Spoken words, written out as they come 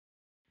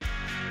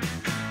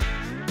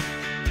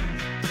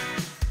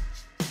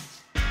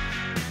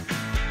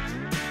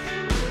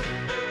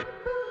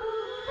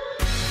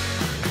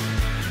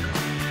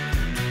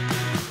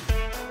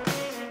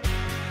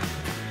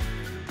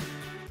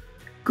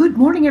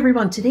morning,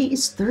 everyone. Today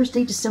is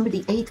Thursday, December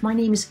the 8th. My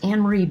name is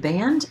Anne-Marie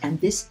Band,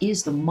 and this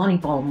is the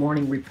Moneyball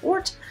Morning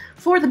Report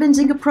for the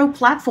Benzinga Pro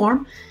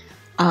platform.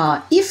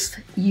 If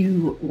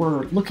you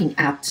were looking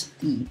at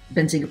the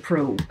Benzinga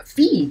Pro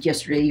feed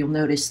yesterday, you'll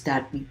notice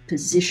that we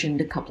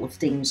positioned a couple of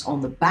things on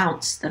the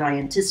bounce that I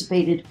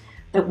anticipated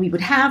that we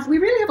would have. We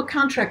really have a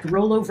contract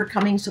rollover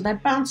coming, so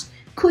that bounce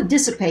could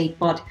dissipate,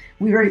 but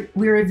we're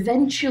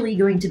eventually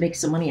going to make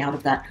some money out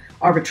of that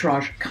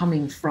arbitrage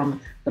coming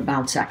from the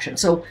bounce action.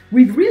 So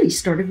we've really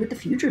started with the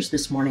futures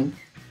this morning.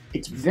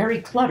 It's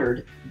very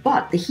cluttered,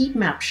 but the heat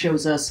map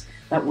shows us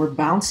that we're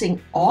bouncing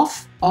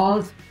off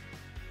of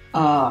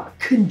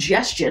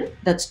congestion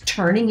that's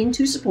turning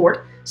into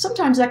support.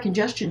 Sometimes that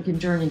congestion can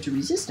turn into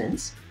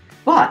resistance,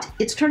 but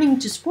it's turning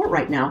into support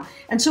right now.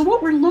 And so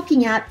what we're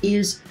looking at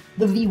is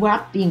the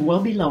VWAP being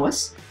well below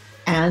us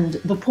and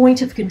the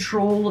point of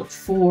control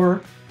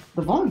for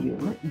the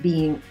volume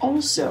being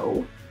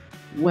also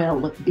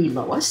well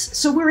below us.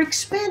 So we're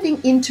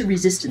expanding into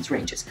resistance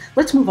ranges.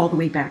 Let's move all the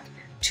way back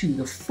to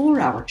the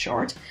 4-hour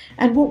chart.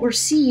 And what we're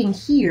seeing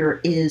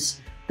here is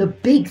the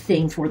big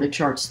thing for the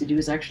charts to do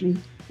is actually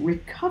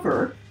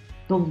recover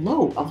the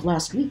low of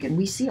last week. And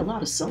we see a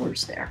lot of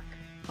sellers there.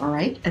 All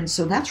right. And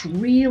so that's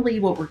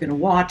really what we're going to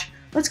watch.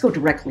 Let's go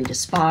directly to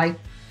SPY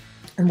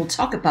and we'll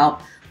talk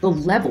about the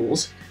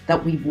levels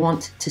that we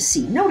want to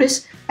see.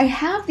 Notice I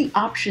have the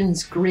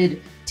options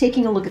grid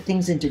taking a look at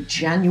things into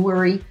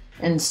January.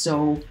 And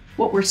so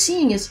what we're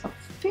seeing is a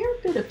fair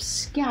bit of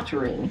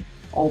scattering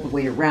all the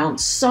way around.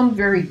 Some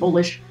very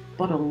bullish,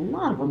 but a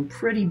lot of them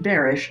pretty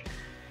bearish.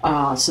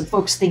 Some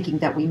folks thinking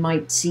that we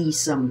might see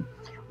some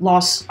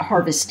loss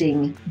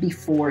harvesting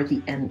before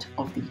the end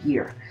of the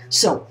year.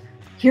 So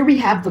here we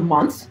have the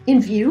month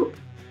in view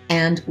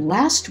and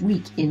last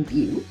week in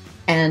view.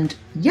 And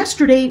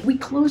yesterday we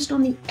closed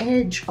on the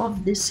edge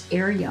of this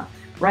area,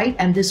 right?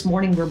 And this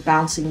morning we're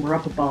bouncing, we're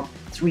up above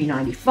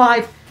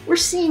 395. We're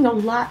seeing a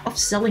lot of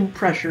selling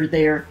pressure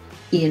there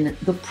in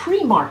the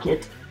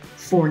pre-market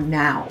for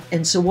now.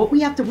 And so what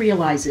we have to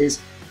realize is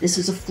this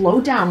is a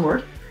flow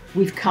downward.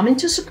 We've come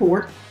into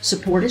support.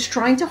 Support is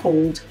trying to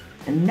hold.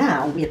 And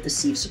now we have to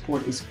see if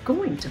support is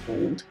going to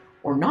hold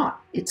or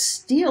not. It's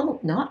still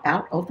not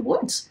out of the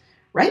woods,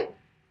 right?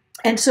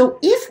 And so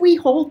if we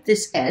hold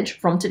this edge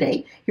from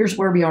today, here's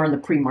where we are in the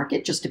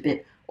pre-market, just a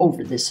bit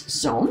over this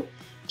zone.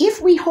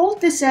 If we hold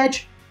this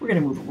edge, we're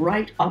going to move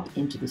right up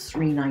into the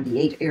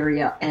 398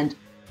 area. And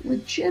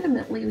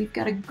legitimately, we've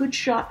got a good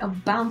shot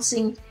of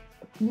bouncing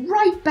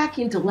right back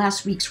into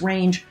last week's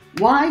range.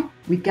 Why?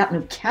 We've got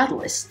no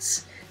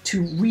catalysts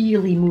to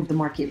really move the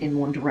market in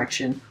one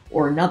direction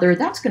or another.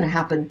 That's going to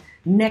happen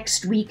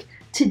next week.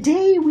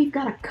 Today, we've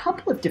got a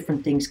couple of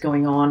different things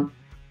going on,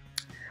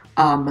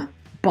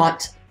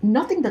 but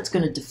nothing that's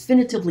going to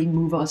definitively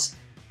move us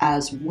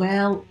as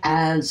well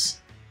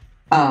as,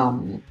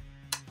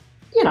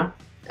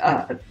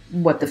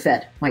 what the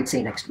Fed might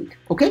say next week.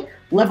 Okay,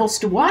 levels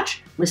to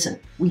watch. Listen,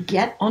 we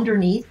get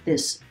underneath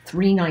this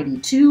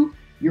 392.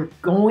 You're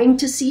going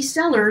to see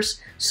sellers,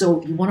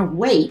 so you want to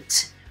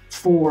wait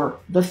for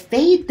the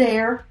fade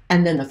there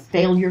and then the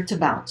failure to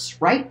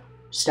bounce, right?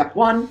 Step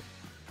one,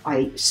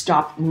 I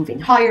stop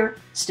moving higher.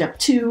 Step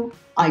two,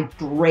 I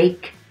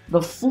break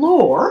the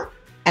floor.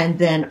 And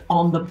then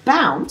on the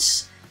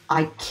bounce,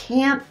 I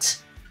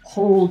can't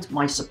hold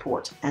my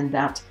support. And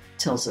that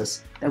tells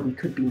us that we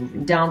could be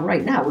moving down.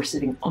 Right now, we're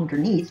sitting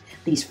underneath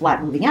these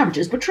flat moving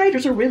averages, but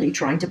traders are really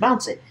trying to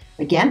bounce it.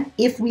 Again,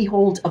 if we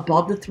hold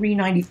above the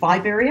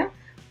 395 area,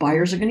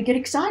 buyers are going to get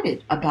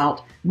excited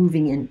about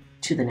moving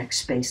into the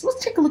next space.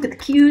 Let's take a look at the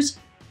Qs.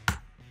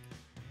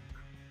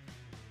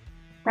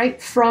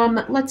 Right from,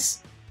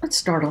 let's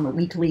start on the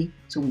weekly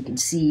so we can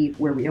see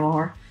where we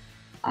are.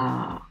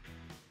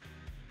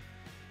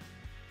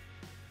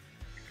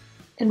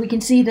 And we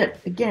can see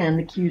that, again,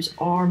 the Qs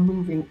are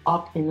moving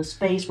up in the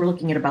space. We're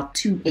looking at about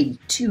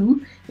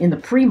 282 in the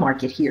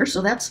pre-market here.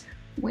 So that's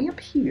way up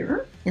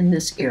here in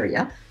this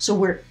area. So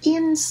we're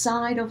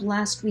inside of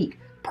last week.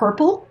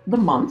 Purple, the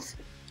month,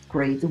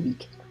 gray, the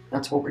week.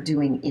 That's what we're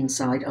doing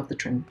inside of the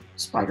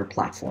Trendspider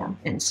platform.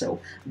 And so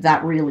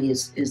that really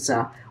is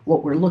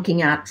what we're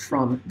looking at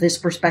from this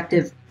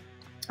perspective.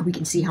 We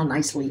can see how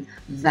nicely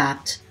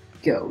that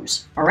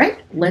goes. All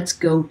right, let's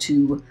go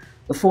to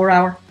the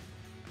 4-hour.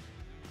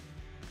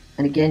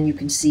 And again, you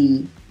can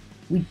see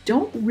we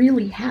don't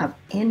really have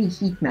any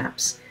heat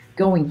maps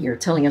going here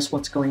telling us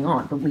what's going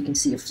on, but we can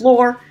see a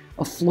floor,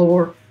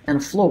 and a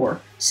floor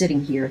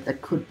sitting here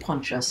that could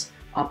punch us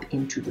up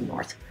into the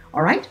north.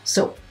 All right,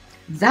 so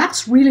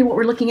that's really what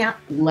we're looking at.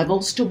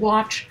 Levels to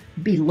watch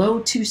below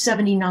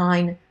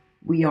 279.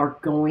 We are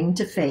going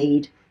to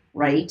fade,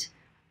 right?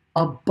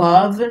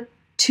 Above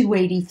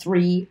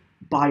 283,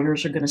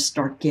 buyers are going to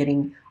start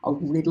getting a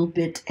little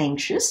bit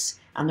anxious.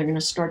 And they're going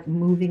to start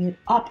moving it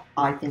up.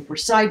 I think we're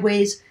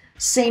sideways.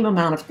 Same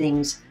amount of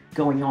things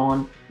going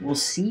on. We'll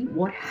see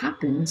what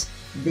happens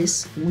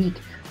this week.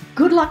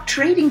 Good luck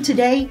trading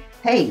today.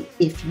 Hey,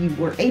 if you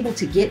were able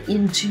to get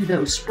into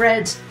those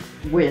spreads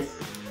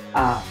with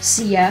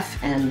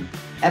CF and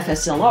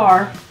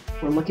FSLR,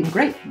 we're looking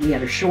great. We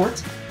had a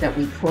short that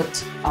we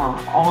put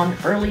on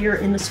earlier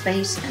in the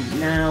space, and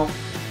now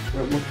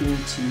we're looking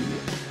to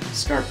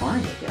start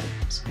buying again.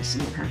 So we'll see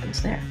what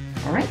happens there.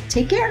 All right,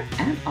 take care,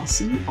 and I'll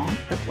see you on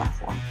the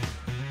platform.